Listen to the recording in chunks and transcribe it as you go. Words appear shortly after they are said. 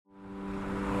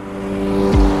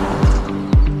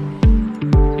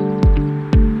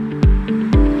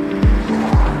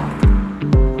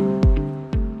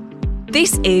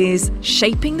This is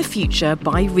Shaping the Future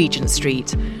by Regent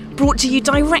Street, brought to you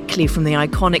directly from the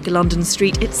iconic London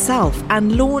street itself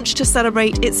and launched to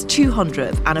celebrate its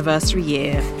 200th anniversary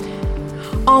year.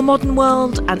 Our modern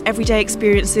world and everyday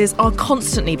experiences are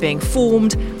constantly being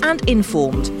formed and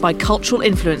informed by cultural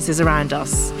influences around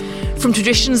us. From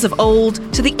traditions of old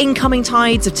to the incoming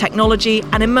tides of technology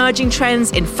and emerging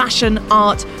trends in fashion,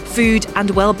 art, food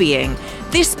and well-being,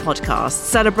 this podcast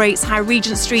celebrates how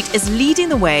Regent Street is leading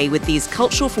the way with these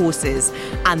cultural forces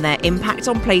and their impact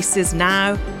on places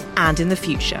now and in the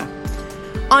future.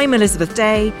 I'm Elizabeth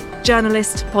Day,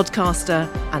 journalist,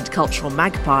 podcaster and cultural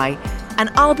magpie, and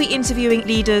I'll be interviewing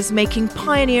leaders making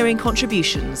pioneering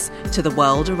contributions to the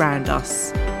world around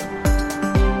us.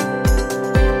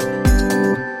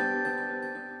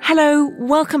 Hello,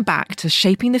 welcome back to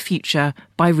Shaping the Future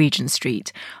by Regent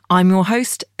Street. I'm your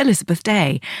host, Elizabeth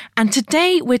Day, and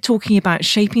today we're talking about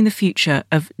shaping the future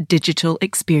of digital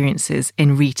experiences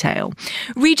in retail.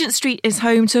 Regent Street is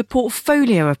home to a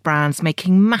portfolio of brands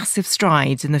making massive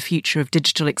strides in the future of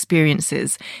digital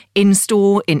experiences,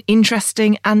 in-store, in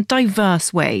interesting and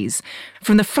diverse ways.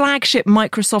 From the flagship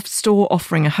Microsoft store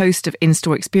offering a host of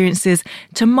in-store experiences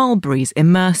to Mulberry's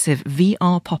immersive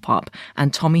VR pop-up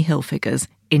and Tommy Hilfiger's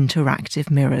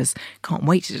interactive mirrors. Can't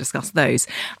wait to discuss those.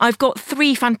 I've got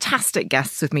three fantastic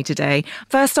guests with me today.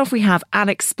 First off, we have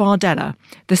Alex Spardella,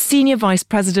 the Senior Vice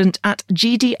President at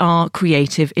GDR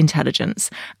Creative Intelligence.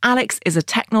 Alex is a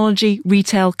technology,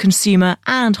 retail, consumer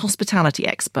and hospitality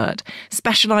expert,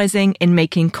 specialising in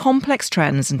making complex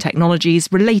trends and technologies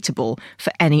relatable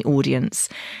for any audience.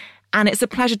 And it's a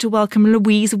pleasure to welcome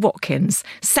Louise Watkins,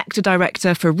 Sector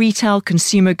Director for Retail,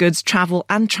 Consumer Goods, Travel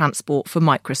and Transport for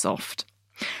Microsoft.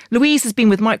 Louise has been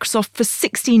with Microsoft for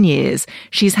 16 years.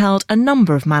 She's held a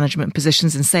number of management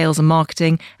positions in sales and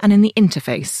marketing and in the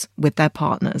interface with their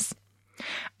partners.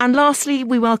 And lastly,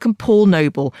 we welcome Paul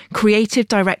Noble, Creative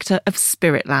Director of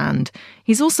Spiritland.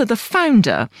 He's also the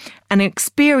founder, an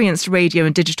experienced radio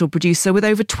and digital producer with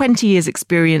over 20 years'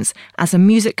 experience as a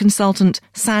music consultant,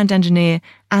 sound engineer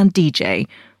and DJ,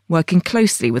 working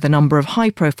closely with a number of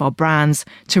high-profile brands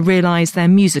to realise their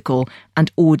musical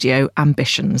and audio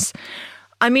ambitions.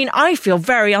 I mean, I feel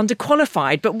very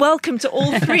underqualified, but welcome to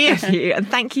all three of you. And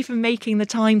thank you for making the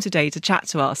time today to chat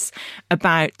to us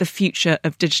about the future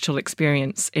of digital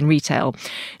experience in retail.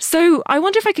 So I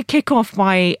wonder if I could kick off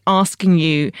by asking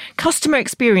you, customer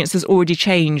experience has already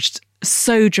changed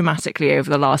so dramatically over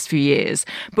the last few years.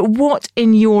 But what,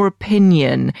 in your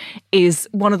opinion, is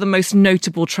one of the most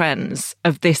notable trends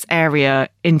of this area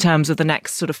in terms of the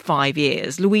next sort of 5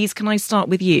 years? Louise, can I start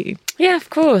with you? Yeah,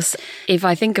 of course. If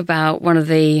I think about one of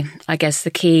the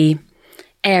key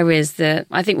areas that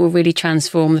I think will really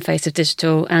transform the face of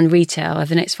digital and retail over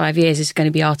the next 5 years is going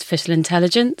to be artificial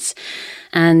intelligence.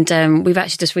 And we've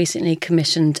actually just recently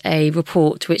commissioned a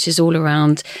report which is all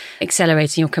around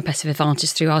accelerating your competitive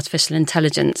advantage through artificial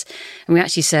intelligence. And we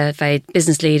actually surveyed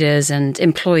business leaders and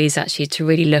employees actually to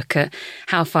really look at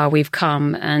how far we've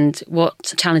come and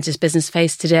what challenges business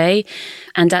face today.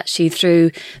 And actually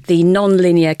through the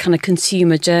non-linear kind of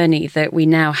consumer journey that we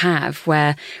now have,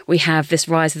 where we have this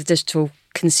rise of the digital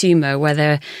consumer, where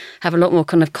they have a lot more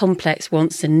kind of complex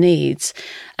wants and needs.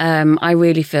 I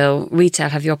really feel retail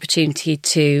have the opportunity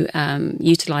to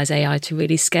utilise AI to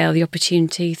really scale the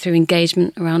opportunity through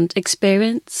engagement around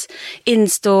experience,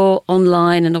 in-store,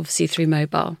 online, and obviously through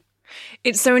mobile.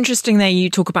 It's so interesting that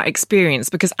you talk about experience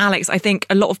because, Alex, I think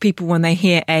a lot of people, when they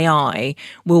hear AI,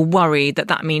 will worry that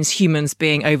that means humans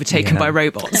being overtaken by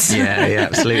robots. Yeah,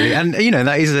 absolutely. And, you know,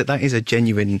 that is a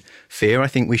genuine fear. I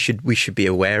think we should be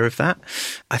aware of that.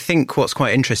 I think what's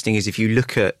quite interesting is if you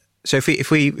look at, so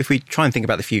if we try and think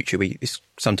about the future, it's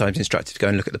sometimes instructive to go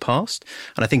and look at the past.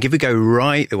 And I think if we go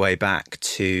right the way back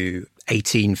to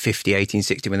 1850,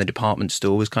 1860, when the department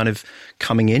store was kind of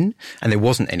coming in and there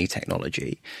wasn't any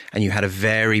technology and you had a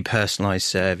very personalised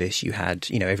service, you had,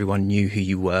 you know, everyone knew who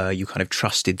you were, you kind of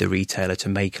trusted the retailer to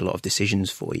make a lot of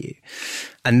decisions for you.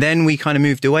 And then we kind of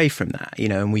moved away from that, you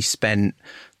know, and we spent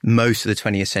most of the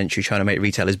 20th century trying to make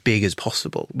retail as big as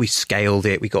possible. We scaled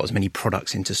it. We got as many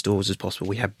products into stores as possible.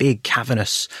 We had big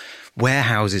cavernous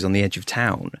warehouses on the edge of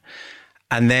town.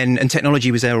 And technology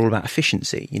was there all about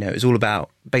efficiency. You know, it was all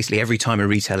about basically every time a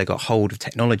retailer got hold of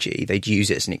technology, they'd use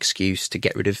it as an excuse to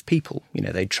get rid of people. You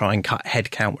know, they'd try and cut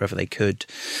headcount wherever they could.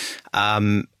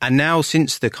 And now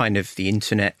since the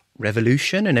internet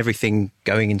revolution and everything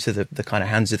going into the kind of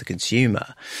hands of the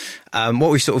consumer,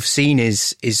 what we've sort of seen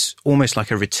is almost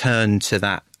like a return to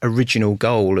that original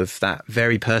goal of that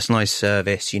very personalized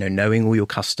service, knowing all your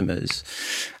customers.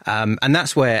 And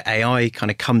that's where AI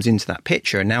kind of comes into that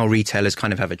picture. And now retailers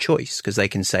kind of have a choice because they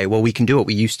can say, well, we can do what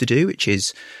we used to do, which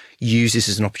is use this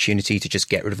as an opportunity to just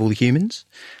get rid of all the humans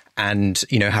and,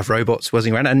 have robots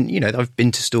whizzing around. And, I've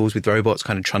been to stores with robots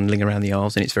kind of trundling around the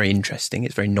aisles, and it's very interesting.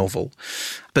 It's very novel.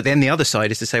 But then the other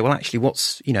side is to say, well, actually,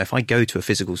 if I go to a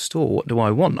physical store, what do I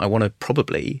want? I want to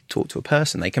probably talk to a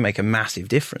person. They can make a massive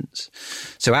difference.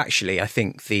 So actually, I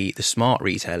think the smart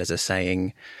retailers are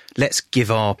saying, let's give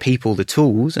our people the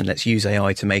tools and let's use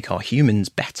AI to make our humans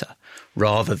better,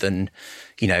 rather than,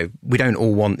 we don't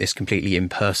all want this completely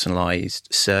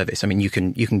impersonalized service. I mean, you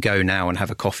can go now and have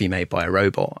a coffee made by a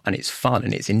robot, and it's fun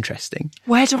and it's interesting.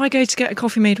 Where do I go to get a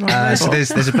coffee made by a robot? So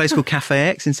there's a place called Cafe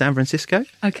X in San Francisco.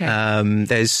 Okay.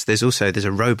 There's also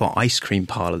a robot ice cream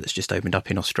parlor that's just opened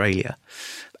up in Australia.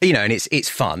 And it's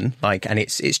fun, and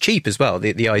it's cheap as well.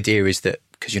 The idea is that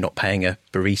because you're not paying a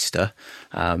barista,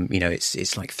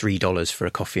 it's like $3 for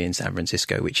a coffee in San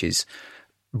Francisco, which is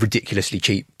ridiculously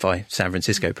cheap by San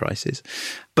Francisco prices.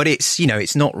 But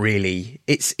it's not really,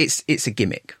 it's a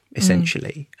gimmick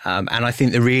essentially. And I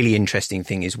think the really interesting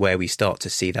thing is where we start to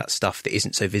see that stuff that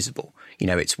isn't so visible.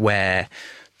 It's where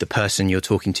the person you're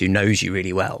talking to knows you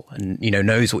really well and,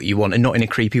 knows what you want, and not in a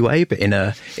creepy way, but in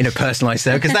a personalized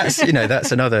way. Because that's,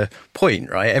 that's another point,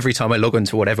 right? Every time I log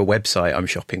onto whatever website I'm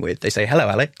shopping with, they say, hello,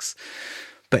 Alex.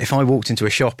 But if I walked into a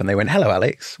shop and they went, hello,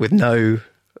 Alex, with no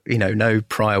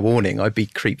prior warning, I'd be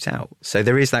creeped out. So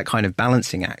there is that kind of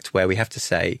balancing act where we have to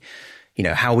say,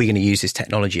 how are we going to use this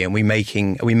technology? Are we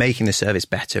making the service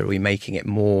better? Are we making it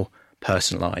more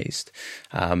personalized,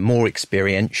 more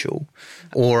experiential?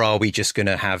 Or are we just going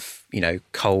to have,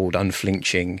 cold,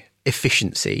 unflinching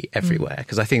efficiency everywhere?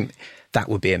 Because I think that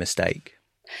would be a mistake.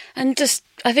 And just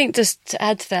to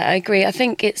add to that, I agree. I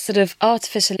think it's sort of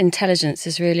artificial intelligence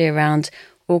is really around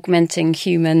augmenting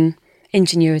human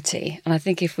ingenuity. And I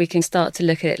think if we can start to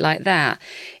look at it like that,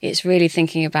 it's really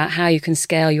thinking about how you can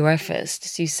scale your efforts,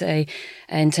 as you say,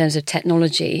 in terms of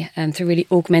technology, through really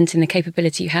augmenting the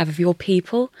capability you have of your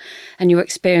people and your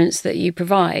experience that you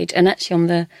provide. And actually on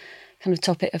the kind of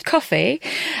topic of coffee,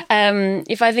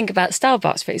 if I think about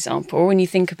Starbucks, for example, when you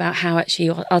think about how actually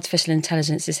artificial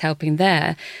intelligence is helping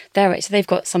they've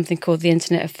got something called the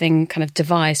Internet of Things kind of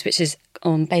device, which is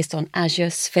based on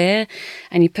Azure Sphere,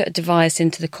 and you put a device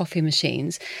into the coffee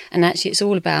machines, and actually it's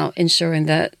all about ensuring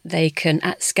that they can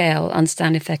at scale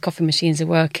understand if their coffee machines are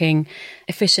working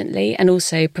efficiently and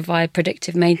also provide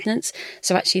predictive maintenance.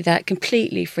 So actually that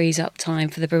completely frees up time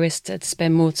for the barista to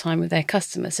spend more time with their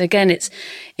customers. So again,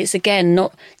 it's again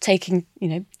not taking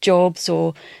jobs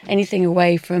or anything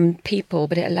away from people,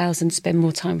 but it allows them to spend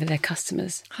more time with their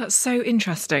customers. That's so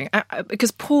interesting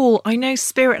because Paul, I know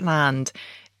Spiritland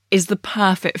is the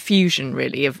perfect fusion,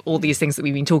 really, of all these things that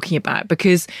we've been talking about,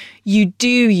 because you do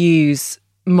use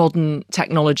modern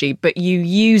technology, but you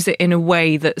use it in a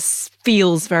way that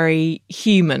feels very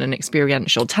human and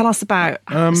experiential. Tell us about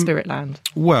Spiritland.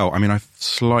 Well, I mean, I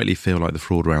slightly feel like the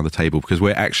fraud around the table because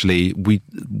we're actually,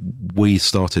 we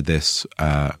started this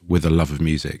with a love of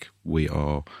music. We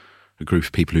are a group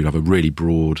of people who have a really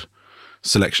broad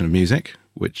selection of music,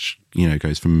 which,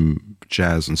 goes from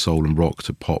jazz and soul and rock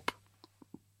to pop,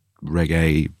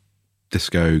 reggae,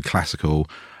 disco, classical,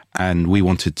 and we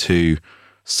wanted to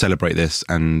celebrate this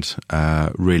and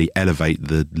really elevate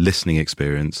the listening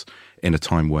experience in a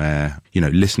time where,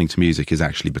 listening to music has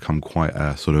actually become quite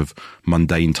a sort of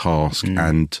mundane task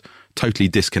and totally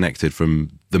disconnected from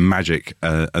the magic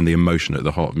and the emotion at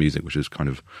the heart of music, which is kind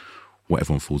of what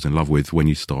everyone falls in love with when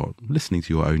you start listening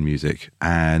to your own music.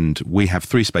 And we have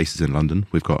 3 spaces in London.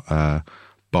 We've got a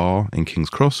bar in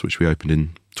King's Cross, which we opened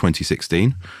in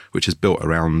 2016, which is built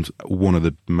around one of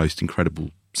the most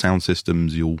incredible sound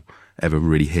systems you'll ever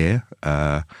really hear.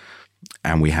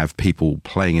 And we have people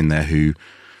playing in there who,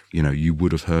 you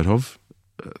would have heard of,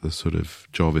 the sort of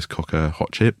Jarvis Cocker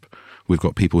Hot Chip. We've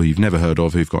got people who you've never heard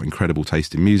of who've got incredible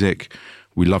taste in music.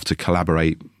 We love to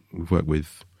collaborate. We've worked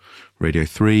with Radio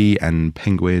 3 and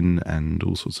Penguin and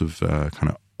all sorts of kind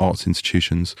of arts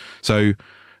institutions. So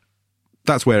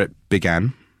that's where it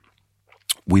began.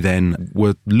 We then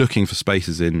were looking for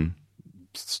spaces in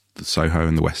the Soho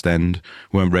and the West End.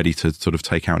 We weren't ready to sort of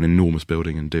take out an enormous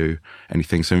building and do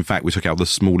anything. So in fact, we took out the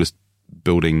smallest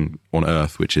building on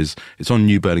earth, it's on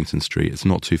New Burlington Street. It's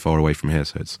not too far away from here.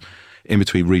 So it's in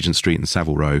between Regent Street and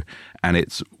Savile Row. And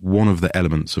it's one of the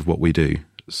elements of what we do.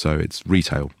 So it's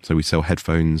retail. So we sell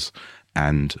headphones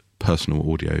and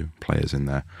personal audio players in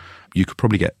there. You could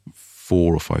probably get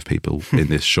 4 or 5 people in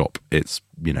this shop. It's,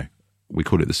 we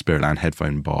call it the Spiritland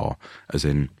Headphone Bar, as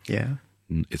in,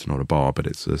 it's not a bar, but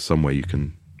it's somewhere you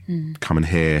can come and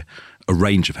hear a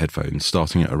range of headphones,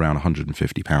 starting at around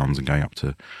 £150 and going up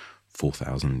to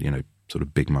 4,000, sort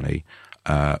of big money.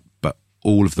 But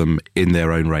all of them in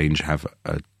their own range have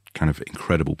a kind of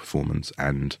incredible performance,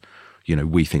 and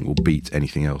we think will beat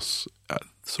anything else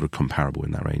sort of comparable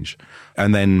in that range.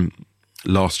 And then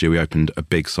last year we opened a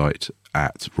big site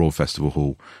at Royal Festival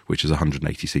Hall, which is a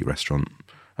 180-seat restaurant,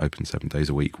 open 7 days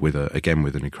a week, with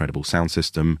an incredible sound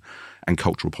system and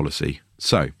cultural policy.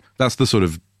 So that's the sort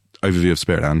of overview of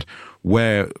Spiritland.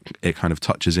 Where it kind of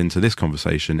touches into this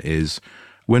conversation is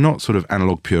we're not sort of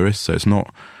analog purists, so it's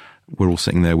not we're all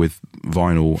sitting there with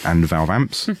vinyl and valve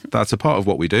amps. That's a part of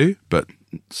what we do, but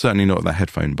certainly not at the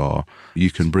headphone bar.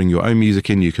 You can bring your own music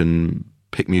in. You can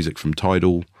pick music from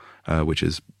Tidal, which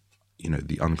is,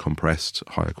 the uncompressed,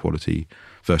 higher quality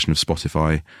version of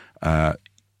Spotify.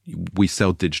 We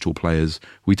sell digital players.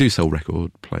 We do sell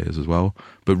record players as well.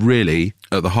 But really,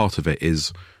 at the heart of it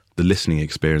is the listening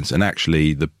experience, and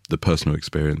actually the personal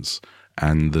experience,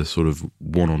 and the sort of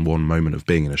one-on-one moment of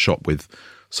being in a shop with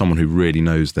someone who really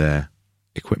knows their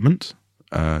equipment,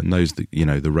 knows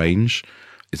the range.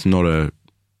 It's not a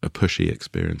pushy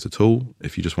experience at all.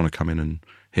 If you just want to come in and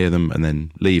hear them and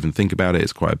then leave and think about it,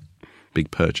 it's quite a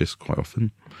big purchase quite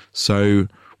often. So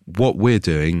what we're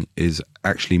doing is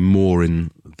actually more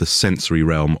in the sensory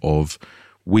realm of,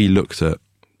 we looked at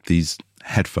these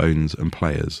headphones and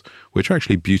players, which are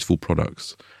actually beautiful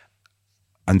products,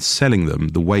 and selling them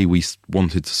the way we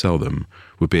wanted to sell them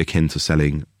would be akin to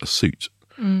selling a suit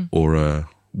or a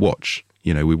watch.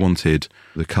 We wanted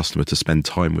the customer to spend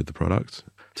time with the product,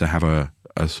 to have a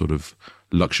sort of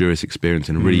luxurious experience,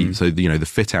 and really, so the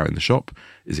fit out in the shop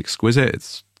is exquisite.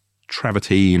 It's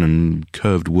travertine and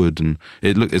curved wood, and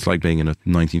it's like being in a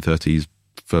 1930s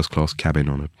first class cabin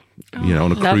on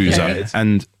a cruiser.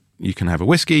 And you can have a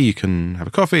whiskey, you can have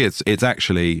a coffee. It's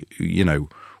actually,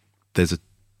 there's a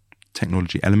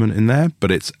technology element in there,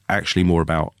 but it's actually more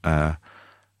about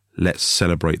let's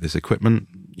celebrate this equipment.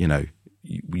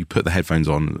 You put the headphones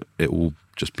on, it will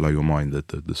just blow your mind,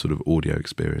 the sort of audio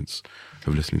experience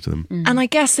of listening to them. And I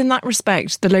guess in that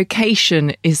respect, the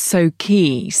location is so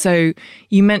key. So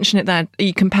you mentioned it there,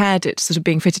 you compared it to sort of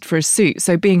being fitted for a suit.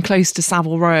 So being close to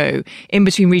Savile Row, in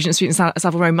between Regent Street and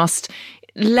Savile Row, must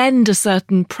lend a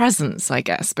certain presence, I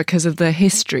guess, because of the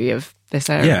history of this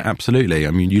area. Yeah, absolutely.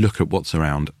 I mean, you look at what's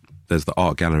around. There's the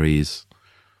art galleries.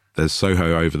 There's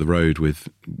Soho over the road with,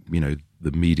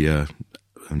 the media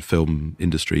and film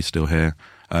industry still here.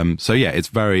 So yeah, it's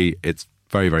very,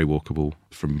 very walkable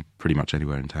from pretty much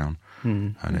anywhere in town.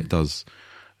 And it does,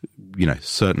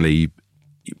 certainly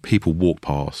people walk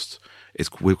past.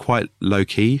 We're quite low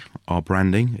key, our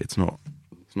branding. It's not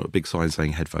a big sign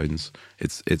saying headphones.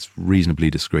 It's reasonably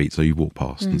discreet. So you walk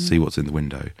past and see what's in the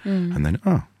window, and then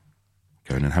go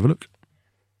in and have a look.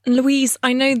 Louise,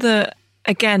 I know that,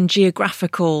 again,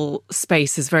 geographical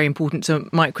space is very important to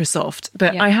Microsoft,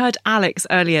 but I heard Alex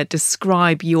earlier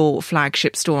describe your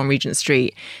flagship store on Regent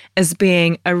Street as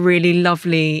being a really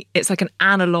lovely, it's like an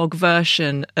analog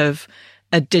version of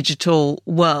a digital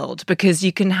world, because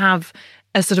you can have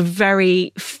a sort of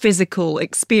very physical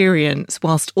experience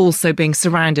whilst also being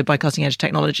surrounded by cutting edge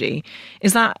technology.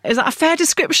 Is that a fair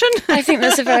description? I think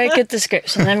that's a very good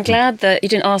description. I'm glad that you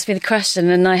didn't ask me the question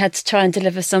and I had to try and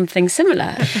deliver something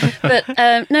similar. But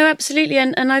no, absolutely.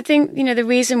 And I think, the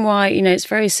reason why, it's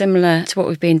very similar to what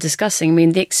we've been discussing. I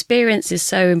mean, the experience is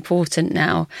so important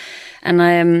now.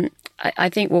 And I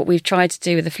think what we've tried to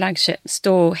do with the flagship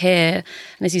store here,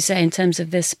 and as you say, in terms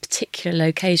of this particular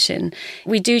location,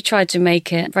 we do try to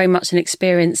make it very much an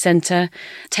experience centre.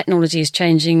 Technology is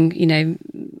changing,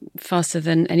 faster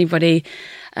than anybody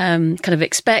kind of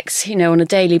expects, on a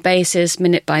daily basis,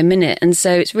 minute by minute. And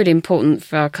so it's really important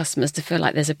for our customers to feel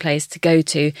like there's a place to go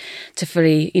to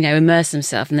fully, immerse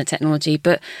themselves in the technology,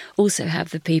 but also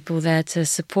have the people there to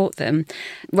support them,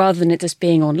 rather than it just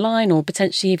being online or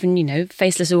potentially even,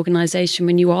 faceless organisation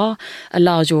when you are a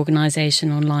large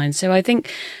organisation online. So I think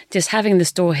just having the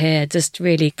store here just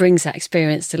really brings that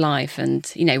experience to life. And,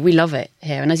 we love it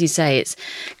here. And as you say, it's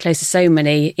close to so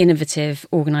many innovative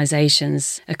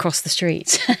organisations across the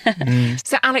street.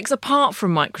 So, Alex, apart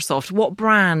from Microsoft, what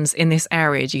brands in this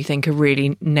area do you think are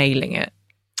really nailing it?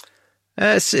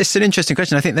 It's an interesting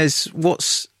question. I think there's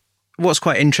what's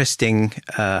quite interesting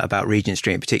about Regent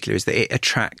Street in particular is that it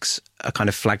attracts a kind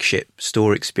of flagship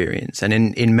store experience, and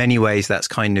in many ways that's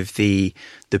kind of the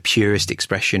purest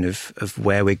expression of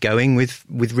where we're going with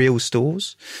real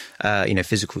stores,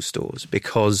 physical stores,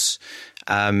 because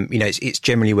it's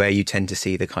generally where you tend to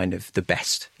see the kind of the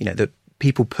best,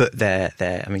 people put their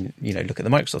I mean, you know, look at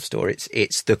the Microsoft store.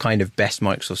 It's the kind of best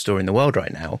Microsoft store in the world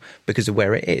right now because of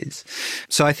where it is.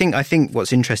 So I think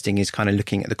what's interesting is kind of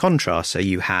looking at the contrast. So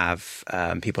you have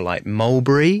people like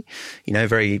Mulberry, you know,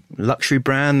 very luxury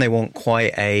brand. They want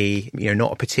quite a, you know,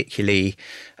 not a particularly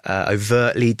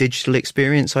overtly digital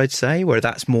experience, I'd say, where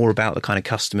that's more about the kind of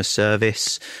customer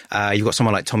service. You've got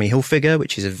someone like Tommy Hilfiger,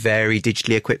 which is a very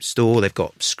digitally equipped store. They've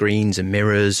got screens and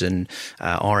mirrors and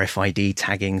RFID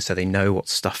tagging, so they know what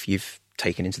stuff you've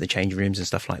taken into the changing rooms and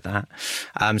stuff like that.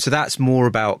 So that's more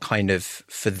about kind of,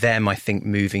 for them, I think,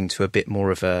 moving to a bit more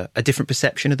of a different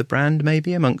perception of the brand,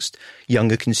 maybe amongst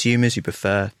younger consumers who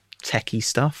prefer techie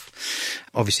stuff.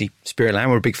 Obviously, Spiritland,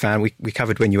 we're a big fan. We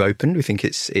covered when you opened. We think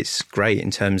it's great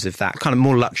in terms of that kind of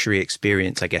more luxury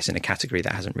experience, I guess, in a category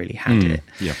that hasn't really had it.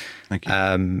 Yeah, thank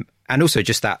you. And also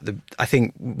just that, I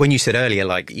think when you said earlier,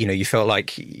 like, you know, you felt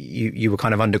like you were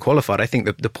kind of underqualified. I think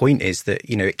the point is that,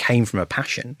 you know, it came from a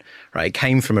passion, right? It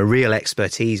came from a real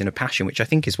expertise and a passion, which I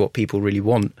think is what people really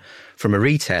want from a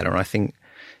retailer. And I think,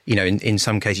 you know, in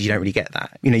some cases, you don't really get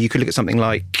that. You know, you could look at something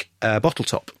like Bottle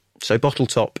Top. So Bottle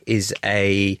Top is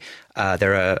they're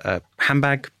a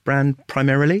handbag brand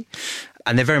primarily,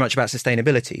 and they're very much about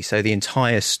sustainability. So the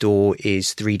entire store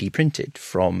is 3D printed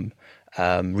from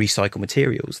recycled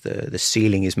materials. The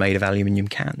ceiling is made of aluminium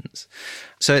cans.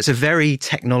 So it's a very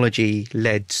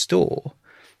technology-led store,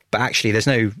 but actually there's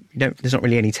not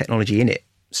really any technology in it.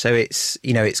 So it's,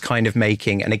 you know, it's kind of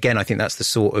making, and again, I think that's the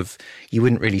sort of, you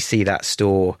wouldn't really see that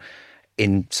store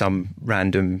in some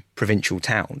random provincial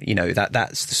town. You know,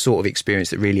 that's the sort of experience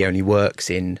that really only works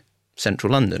in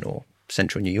central London or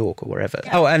central New York or wherever.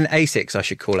 Yeah. Oh, and ASICS I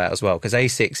should call out as well, because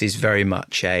ASICS is very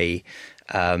much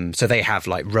so they have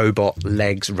like robot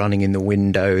legs running in the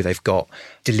window. They've got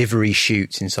delivery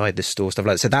chutes inside the store, stuff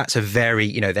like that. So that's a very,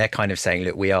 you know, they're kind of saying,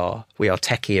 look, we are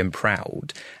techie and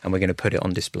proud, and we're going to put it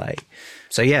on display.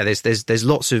 So yeah, there's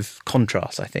lots of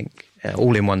contrast, I think,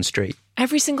 all in one street.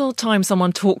 Every single time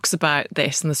someone talks about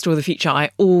this and the Store of the Future,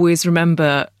 I always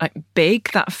remember like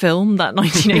Big, that film, that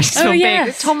 1980s film, yes.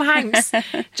 Big, Tom Hanks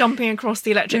jumping across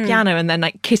the electric piano and then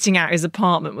like kitting out his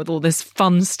apartment with all this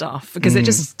fun stuff, because it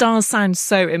just does sound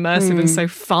so immersive and so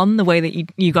fun, the way that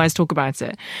you guys talk about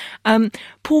it.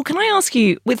 Paul, can I ask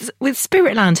you, with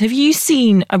Spiritland, have you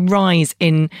seen a rise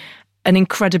in an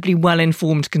incredibly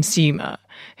well-informed consumer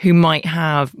who might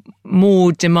have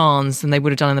more demands than they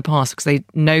would have done in the past because they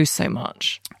know so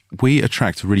much? We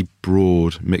attract a really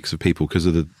broad mix of people because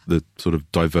of the sort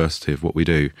of diversity of what we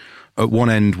do. At one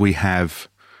end, we have,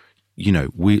 you know,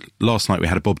 last night we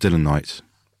had a Bob Dylan night.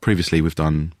 Previously, we've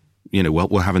done, you know,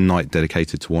 we'll have a night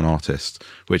dedicated to one artist,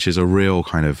 which is a real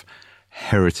kind of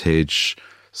heritage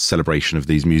celebration of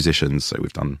these musicians. So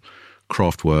we've done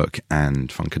Kraftwerk and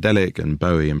Funkadelic and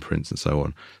Bowie and Prince and so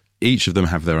on. Each of them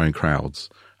have their own crowds.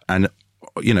 And,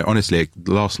 you know, honestly,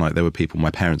 last night there were people my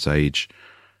parents' age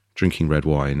drinking red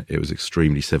wine. It was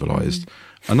extremely civilized.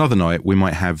 Another night we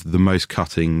might have the most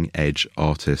cutting edge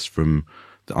artists from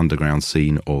the underground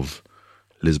scene of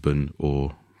Lisbon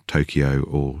or Tokyo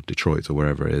or Detroit or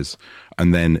wherever it is.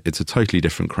 And then it's a totally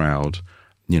different crowd,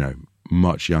 you know,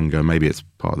 much younger. Maybe it's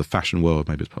part of the fashion world,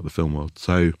 maybe it's part of the film world.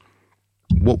 So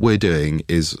what we're doing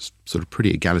is sort of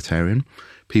pretty egalitarian.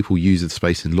 People use the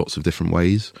space in lots of different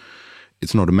ways.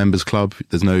 It's not a members club.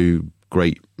 There's no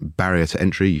great barrier to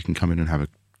entry. You can come in and have a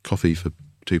coffee for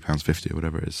 £2.50 or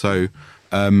whatever it is. So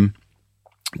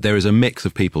there is a mix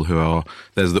of people who are,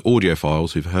 there's the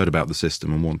audiophiles who've heard about the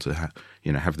system and want to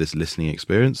have this listening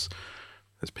experience.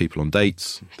 There's people on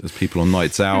dates. There's people on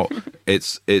nights out.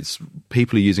 It's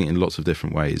people are using it in lots of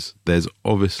different ways. There's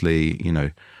obviously, you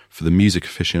know, for the music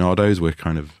aficionados,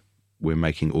 we're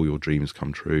making all your dreams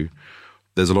come true.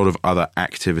 There's a lot of other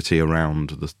activity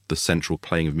around the central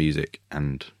playing of music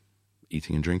and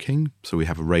eating and drinking. So we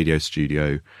have a radio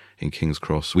studio in King's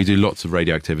Cross. We do lots of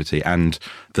radio activity. And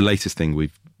the latest thing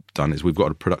we've done is we've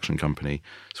got a production company.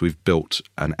 So we've built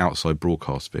an outside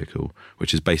broadcast vehicle,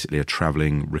 which is basically a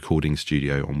travelling recording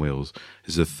studio on wheels.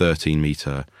 It's a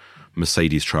 13-metre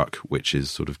Mercedes truck, which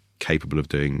is sort of capable of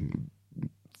doing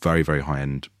very, very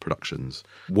high-end productions.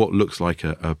 What looks like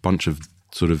a bunch of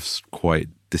sort of quite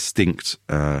distinct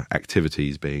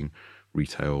activities being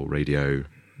retail, radio,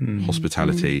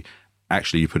 hospitality.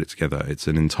 Actually, you put it together, it's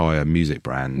an entire music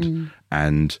brand.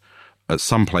 And at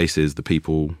some places, the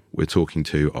people we're talking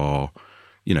to are,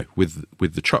 you know, with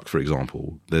the truck, for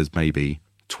example, there's maybe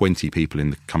 20 people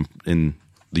in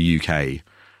the UK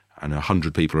and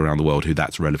 100 people around the world who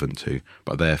that's relevant to,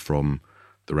 but they're from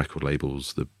the record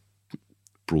labels, the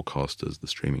broadcasters, the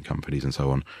streaming companies and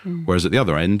so on. Whereas at the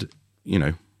other end, you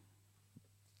know,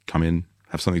 come in,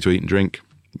 have something to eat and drink,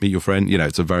 meet your friend. You know,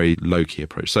 it's a very low key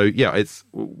approach. So yeah, it's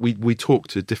we talk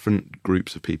to different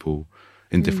groups of people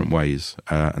in different ways,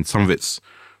 and some of it's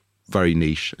very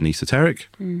niche and esoteric,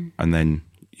 and then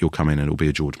you'll come in and it'll be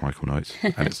a George Michael night,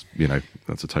 and it's, you know,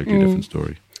 that's a totally different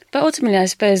story. But ultimately, I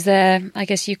suppose I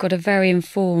guess you've got a very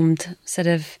informed set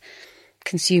of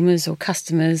consumers or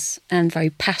customers, and very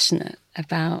passionate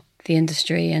about the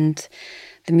industry and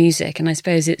the music. And I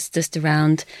suppose it's just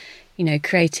around, you know,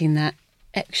 creating that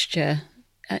extra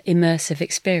immersive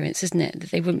experience, isn't it,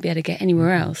 that they wouldn't be able to get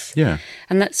anywhere else. Yeah.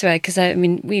 And that's right, because I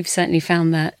mean, we've certainly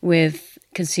found that with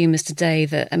consumers today,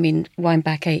 that, I mean, wind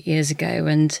back 8 years ago,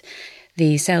 and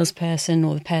the salesperson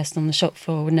or the person on the shop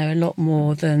floor would know a lot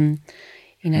more than,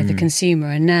 you know, the consumer.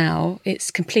 And now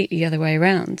it's completely the other way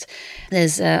around.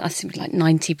 There's, I think, like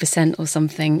 90% or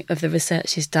something of the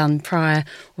research is done prior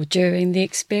or during the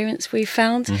experience we've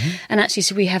found. And actually,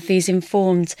 so we have these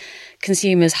informed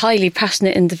consumers, highly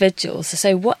passionate individuals.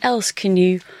 So what else can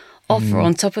you offer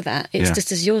on top of that? It's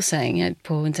just as you're saying, you know,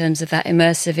 Paul, in terms of that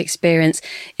immersive experience.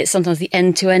 It's sometimes the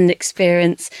end-to-end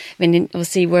experience. I mean,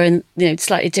 obviously we're in, you know,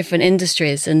 slightly different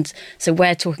industries, and so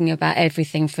we're talking about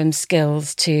everything from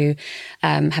skills to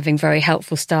having very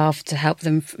helpful staff to help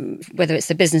them, whether it's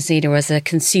the business leader or as a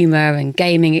consumer, and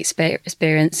gaming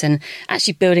experience, and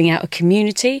actually building out a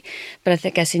community. But I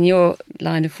guess in your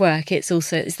line of work, it's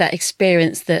that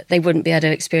experience that they wouldn't be able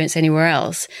to experience anywhere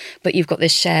else, but you've got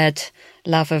this shared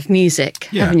love of music,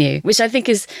 haven't you? Which I think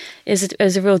is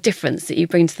a real difference that you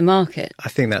bring to the market. I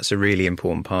think that's a really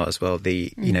important part as well.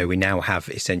 You know, we now have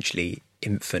essentially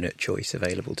infinite choice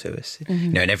available to us. You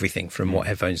know, and everything from what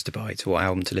headphones to buy, to what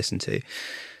album to listen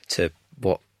to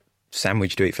what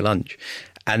sandwich to eat for lunch.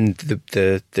 And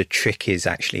the trick is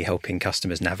actually helping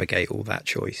customers navigate all that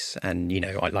choice. And, you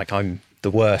know, I'm the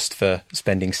worst for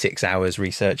spending 6 hours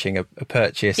researching a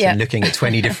purchase and looking at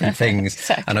 20 different things,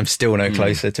 exactly. And I'm still no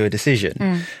closer to a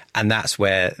decision. And that's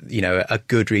where, you know, a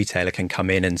good retailer can come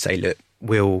in and say, look,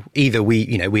 we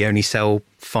only sell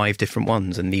 5 different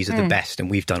ones, and these are the best,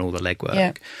 and we've done all the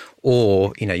legwork.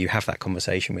 Or, you know, you have that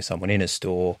conversation with someone in a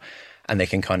store, and they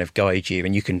can kind of guide you,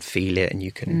 and you can feel it, and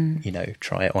you can, you know,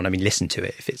 try it on. I mean, listen to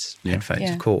it if it's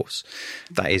headphones, of course.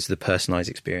 That is the personalised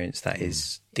experience. That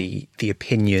is the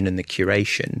opinion and the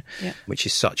curation, which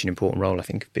is such an important role, I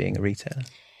think, of being a retailer.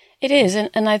 It is,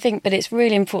 and I think that it's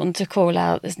really important to call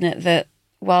out, isn't it, that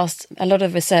whilst a lot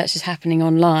of research is happening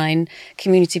online,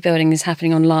 community building is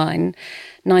happening online,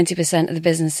 90% of the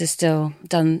business is still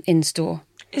done in store.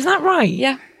 Is that right?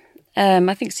 Yeah.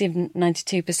 I think it's even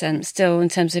 92% still, in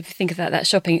terms of, if you think about that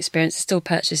shopping experience, is still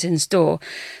purchased in store.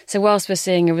 So whilst we're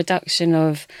seeing a reduction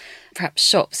of perhaps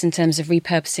shops in terms of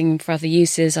repurposing for other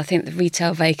uses, I think the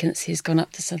retail vacancy has gone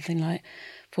up to something like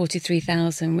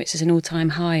 43,000, which is an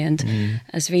all-time high. And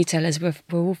as retailers, we're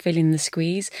all feeling the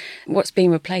squeeze. What's being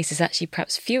replaced is actually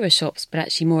perhaps fewer shops, but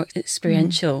actually more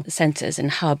experiential centres and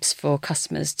hubs for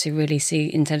customers to really see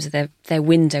in terms of their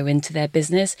window into their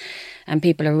business. And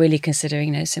people are really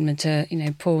considering, you know, similar to, you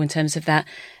know, Paul, in terms of that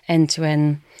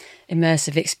end-to-end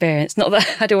immersive experience. Not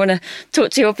that I don't want to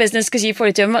talk to your business, because you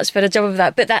probably do a much better job of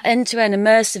that, but that end-to-end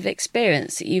immersive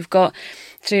experience that you've got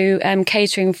through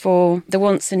catering for the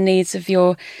wants and needs of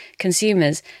your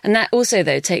consumers. And that also,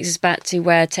 though, takes us back to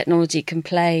where technology can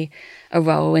play a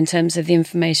role in terms of the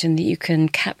information that you can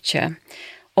capture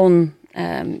on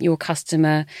your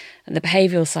customer, the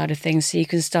behavioural side of things, so you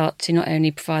can start to not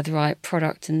only provide the right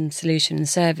product and solution and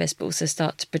service, but also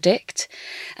start to predict.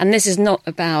 And this is not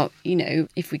about, you know,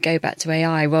 if we go back to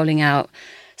AI, rolling out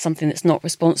something that's not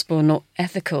responsible or not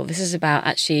ethical. This is about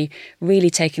actually really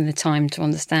taking the time to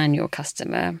understand your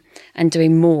customer and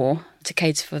doing more to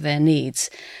cater for their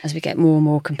needs as we get more and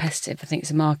more competitive, I think,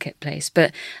 as a marketplace.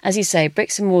 But as you say,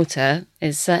 bricks and mortar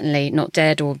is certainly not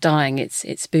dead or dying.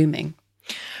 It's booming.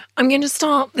 I'm going to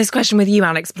start this question with you,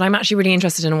 Alex, but I'm actually really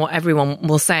interested in what everyone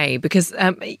will say, because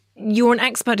you're an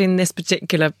expert in this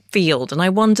particular field, and I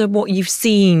wonder what you've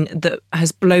seen that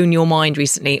has blown your mind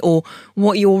recently, or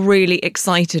what you're really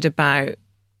excited about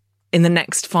in the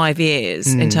next 5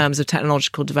 years in terms of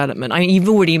technological development. I mean, you've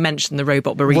already mentioned the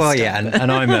robot barista. Well, yeah,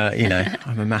 and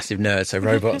I'm a massive nerd, so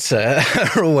robots are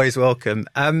always welcome.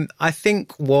 I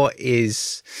think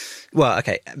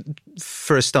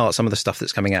for a start, some of the stuff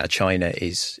that's coming out of China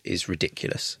is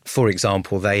ridiculous. For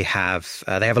example, they have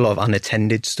a lot of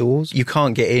unattended stores. You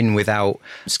can't get in without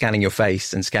scanning your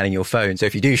face and scanning your phone. So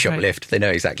if you do shoplift, they know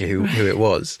exactly who it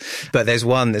was. But there's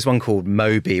one called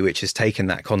Moby, which has taken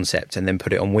that concept and then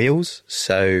put it on wheels.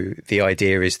 So the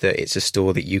idea is that it's a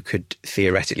store that you could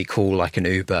theoretically call like an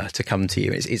Uber to come to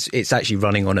you. It's actually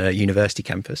running on a university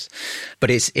campus, but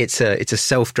it's a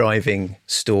self-driving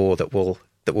store that will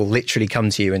that will literally come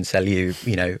to you and sell you,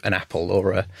 you know, an apple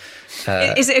or a.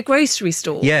 Is it a grocery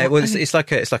store? Yeah, well, it's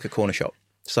like a corner shop.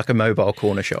 It's like a mobile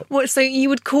corner shop. What? So you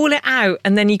would call it out,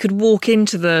 and then you could walk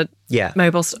into the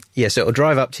mobile store. Yeah, so it'll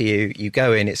drive up to you. You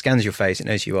go in, it scans your face, it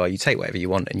knows who you are. You take whatever you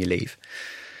want, and you leave.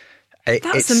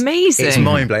 That's amazing. It's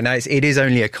mind blowing. Now it is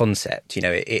only a concept. You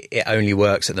know, it only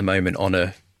works at the moment on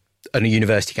a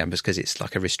university campus because it's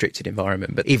like a restricted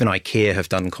environment. But even IKEA have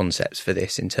done concepts for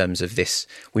this in terms of this.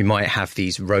 We might have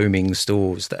these roaming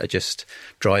stores that are just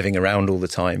driving around all the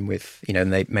time with, you know,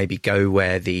 and they maybe go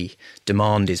where the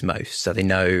demand is most. So they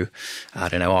know, I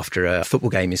don't know, after a football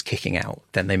game is kicking out,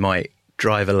 then they might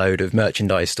drive a load of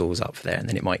merchandise stalls up there and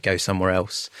then it might go somewhere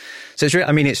else. So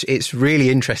it's really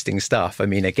interesting stuff. I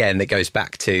mean, again, that goes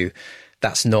back to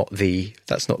that's not the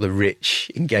rich,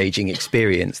 engaging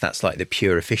experience. That's like the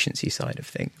pure efficiency side of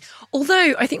things.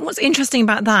 Although I think what's interesting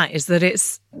about that is that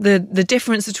it's the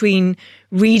difference between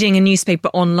reading a newspaper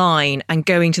online and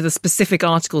going to the specific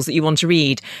articles that you want to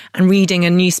read and reading a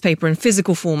newspaper in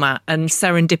physical format and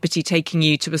serendipity taking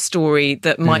you to a story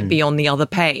that might be on the other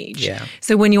page. Yeah.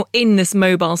 So when you're in this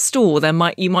mobile store,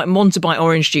 you might want to buy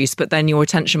orange juice, but then your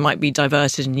attention might be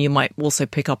diverted and you might also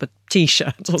pick up a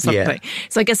T-shirt or something. Yeah.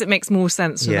 So I guess it makes more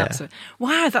sense from that.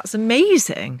 Wow, that's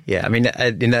amazing. Yeah, I mean,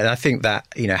 you know, I think that,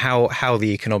 you know, how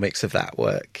the economics of that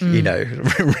work, you know,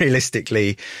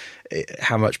 realistically,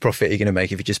 how much profit are you going to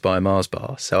make if you just buy a Mars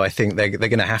bar? So I think they're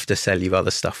going to have to sell you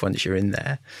other stuff once you're in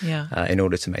there in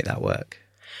order to make that work.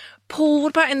 Paul, what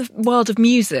about in the world of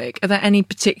music? Are there any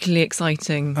particularly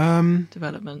exciting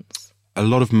developments? A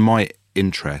lot of my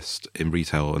interest in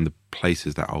retail and the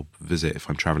places that I'll visit if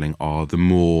I'm travelling are the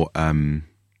more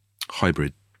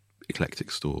hybrid,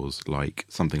 eclectic stores, like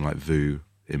something like Voo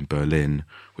in Berlin,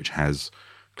 which has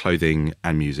clothing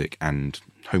and music and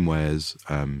homewares,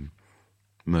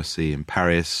 Merci in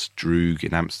Paris, Droog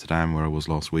in Amsterdam, where I was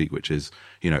last week, which is,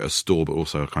 you know, a store but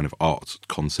also a kind of art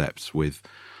concept with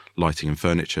lighting and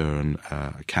furniture and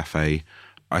a cafe.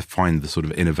 I find the sort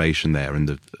of innovation there,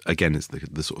 and again, it's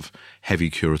the sort of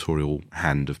heavy curatorial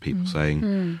hand of people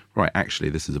saying, right, actually,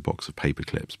 this is a box of paper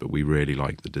clips, but we really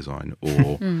like the design,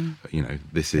 or you know,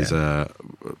 this is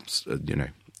you know,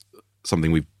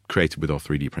 something we've created with our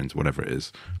 3D prints, whatever it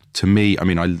is. To me, I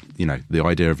mean, you know, the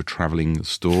idea of a travelling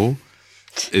store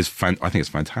is I think it's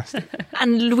fantastic.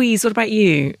 And Louise, what about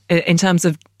you in terms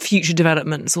of future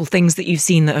developments or things that you've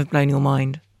seen that have blown your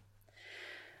mind?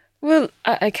 Well,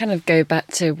 I kind of go back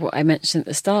to what I mentioned at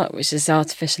the start, which is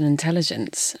artificial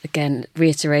intelligence. Again,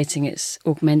 reiterating it's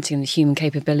augmenting the human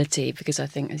capability, because I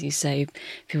think, as you say,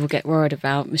 people get worried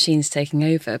about machines taking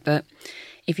over. But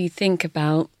if you think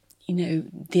about, you know,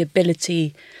 the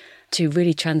ability to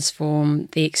really transform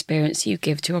the experience you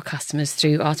give to your customers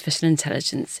through artificial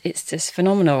intelligence, it's just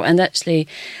phenomenal. And actually,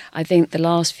 I think the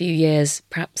last few years,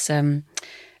 perhaps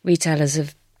retailers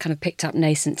have kind of picked up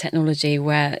nascent technology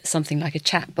where something like a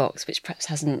chat box, which perhaps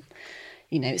hasn't,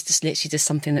 you know, it's just literally just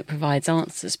something that provides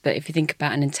answers. But if you think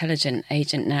about an intelligent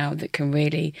agent now that can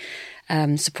really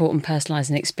support and personalise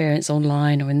an experience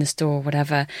online or in the store or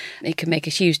whatever, it can make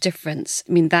a huge difference.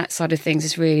 I mean, that side of things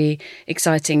is really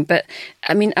exciting. But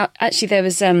I mean, actually there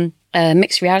was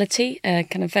mixed reality,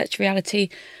 kind of virtual reality.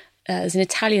 There's an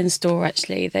Italian store,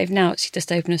 actually. They've now actually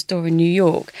just opened a store in New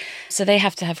York. So they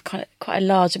have to have quite a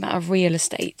large amount of real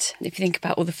estate, if you think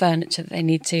about all the furniture that they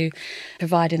need to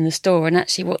provide in the store. And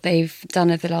actually what they've done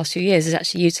over the last few years is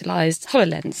actually utilised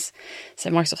HoloLens. So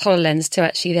Microsoft HoloLens to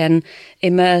actually then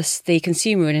immerse the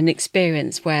consumer in an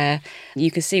experience where you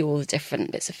can see all the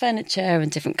different bits of furniture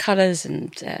and different colours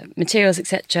and materials,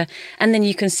 etc. And then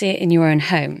you can see it in your own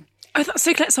home. Oh, that's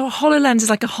so clear. So a HoloLens is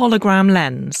like a hologram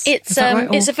lens. It's right?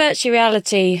 It's a virtual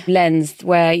reality lens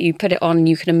where you put it on and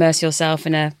you can immerse yourself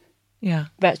in a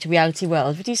virtual reality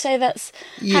world. Would you say that's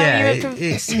how you would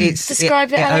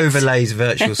describe it, Alex? It overlays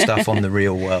virtual stuff on the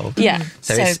real world. Yeah.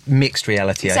 So it's mixed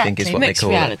reality, exactly, I think is what they call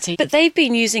reality. It. But they've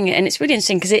been using it, and it's really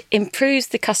interesting because it improves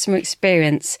the customer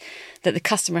experience that the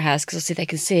customer has, because obviously they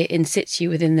can see it in situ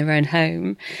within their own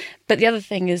home. But the other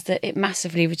thing is that it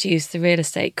massively reduced the real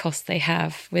estate costs they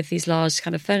have with these large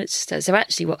kind of furniture stores. So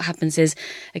actually what happens is,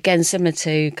 again, similar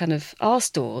to kind of our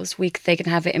stores, they can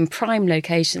have it in prime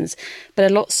locations, but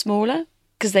a lot smaller,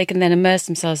 because they can then immerse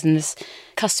themselves in this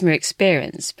customer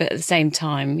experience, but at the same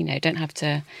time, you know, don't have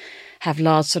to have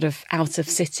large sort of out of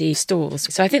city stores.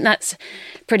 So I think that's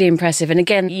pretty impressive. And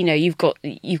again, you know, you've got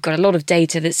a lot of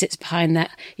data that sits behind that.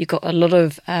 You've got a lot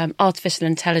of artificial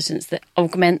intelligence that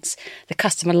augments the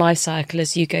customer life cycle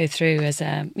as you go through as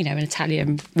an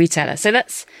Italian retailer. So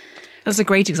that's a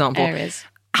great example. Areas.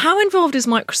 How involved is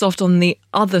Microsoft on the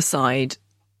other side,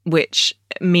 which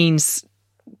means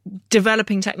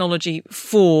developing technology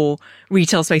for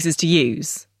retail spaces to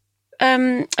use?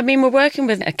 We're working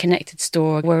with a connected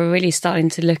store where we're really starting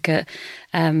to look at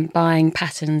buying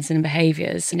patterns and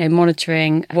behaviours,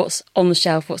 monitoring what's on the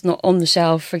shelf, what's not on the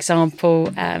shelf, for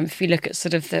example, if you look at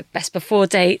sort of the best before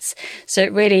dates. So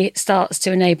it really starts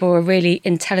to enable a really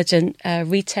intelligent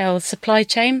retail supply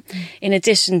chain, in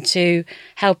addition to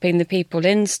helping the people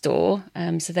in store,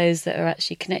 so those that are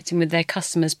actually connecting with their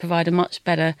customers, provide a much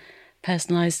better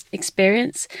personalised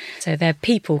experience, so their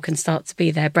people can start to be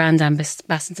their brand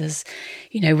ambassadors,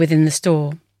 within the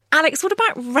store. Alex, what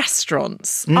about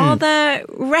restaurants? Are there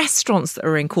restaurants that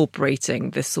are incorporating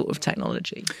this sort of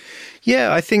technology?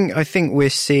 Yeah, I think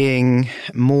we're seeing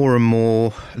more and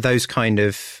more those kind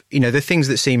of, the things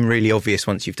that seem really obvious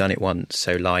once you've done it once.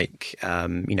 So like,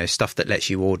 stuff that lets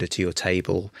you order to your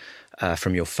table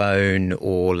from your phone,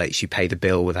 or lets you pay the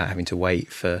bill without having to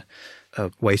wait for a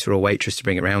waiter or waitress to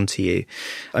bring it round to you.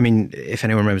 I mean, if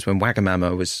anyone remembers when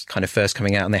Wagamama was kind of first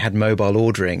coming out and they had mobile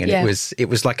ordering, and it was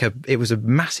a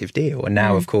massive deal. And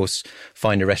now, of course,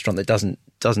 find a restaurant that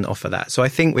doesn't offer that. So I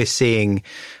think we're seeing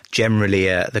generally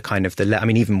even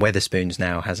Wetherspoons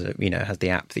now has the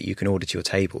app that you can order to your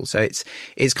table. So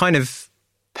it's kind of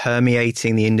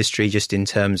permeating the industry just in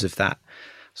terms of that,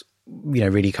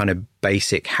 really kind of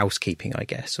basic housekeeping, I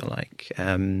guess, or like,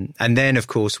 and then of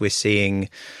course we're seeing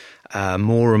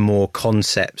more and more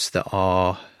concepts that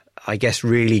are, I guess,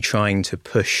 really trying to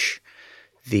push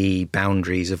the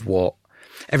boundaries of what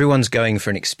everyone's going for,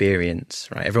 an experience,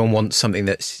 right? Everyone wants something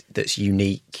that's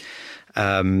unique.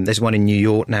 There's one in New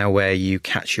York now where you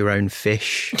catch your own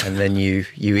fish and then you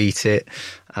eat it.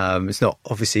 It's not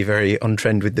obviously very on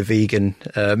trend with the vegan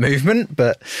movement,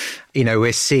 but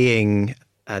we're seeing.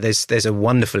 There's a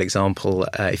wonderful example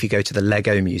if you go to the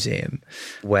Lego Museum,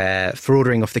 where for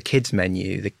ordering off the kids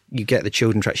menu, you get the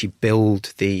children to actually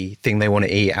build the thing they want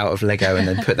to eat out of Lego and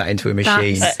then put that into a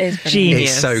machine. That is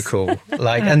genius. It's so cool.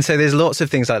 And so there's lots of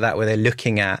things like that where they're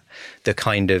looking at the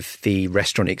kind of the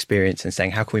restaurant experience and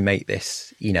saying, how can we make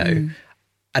this, an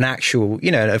actual,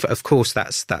 of course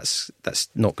that's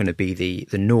not going to be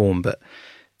the norm, but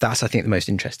that's, I think, the most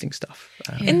interesting stuff.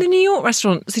 In the New York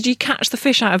restaurant, did you catch the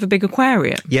fish out of a big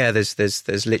aquarium? Yeah,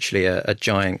 there's literally a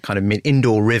giant kind of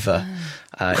indoor river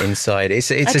inside. I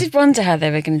did wonder how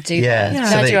they were going to do that. Yeah.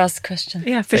 Glad you asked the question.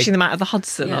 Yeah, fishing them out of the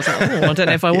Hudson. Yeah. I was like, I don't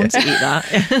know if I want to eat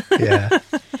that. Yeah.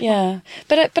 Yeah.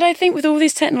 But I think with all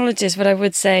these technologies, what I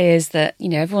would say is that,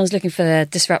 everyone's looking for the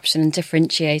disruption and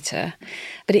differentiator.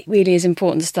 But it really is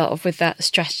important to start off with that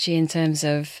strategy in terms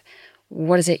of,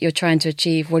 what is it you're trying to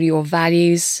achieve? What are your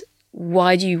values?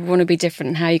 Why do you want to be different,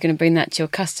 and how are you going to bring that to your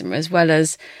customer, as well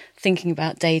as thinking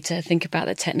about data, think about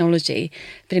the technology.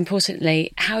 But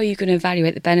importantly, how are you going to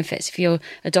evaluate the benefits? If you're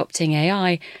adopting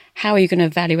AI, how are you going to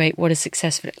evaluate what a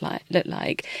success would look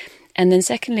like? And then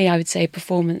secondly, I would say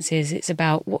performance it's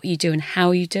about what you do and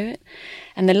how you do it.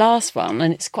 And the last one,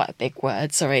 and it's quite a big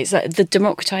word, it's like the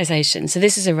democratization. So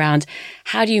this is around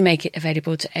how do you make it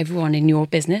available to everyone in your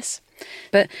business?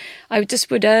 But I would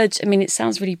urge, it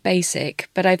sounds really basic,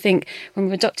 but I think when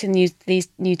we're adopting these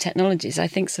new technologies, I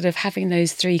think sort of having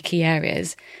those three key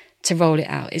areas to roll it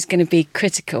out is going to be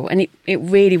critical, and it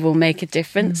really will make a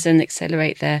difference and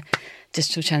accelerate their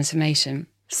digital transformation.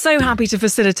 So happy to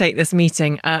facilitate this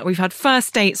meeting. We've had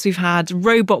first dates, we've had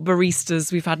robot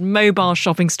baristas, we've had mobile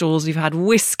shopping stores, we've had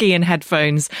whiskey and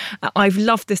headphones. I've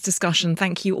loved this discussion.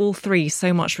 Thank you all three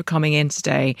so much for coming in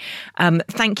today.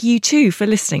 Thank you too for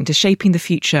listening to Shaping the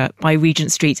Future by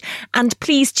Regent Street. And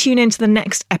please tune into the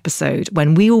next episode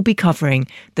when we will be covering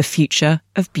the future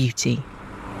of beauty.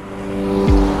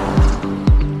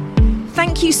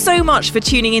 Thank you so much for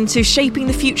tuning into Shaping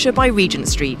the Future by Regent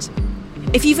Street.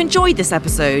 If you've enjoyed this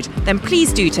episode, then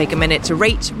please do take a minute to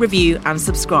rate, review and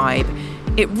subscribe.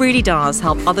 It really does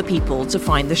help other people to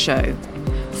find the show.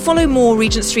 Follow more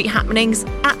Regent Street happenings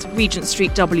at Regent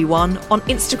Street W1 on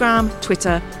Instagram,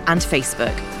 Twitter and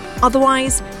Facebook.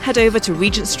 Otherwise, head over to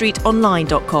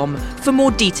regentstreetonline.com for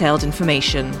more detailed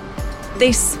information.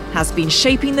 This has been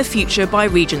Shaping the Future by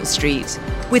Regent Street,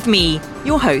 with me,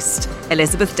 your host,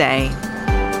 Elizabeth Day.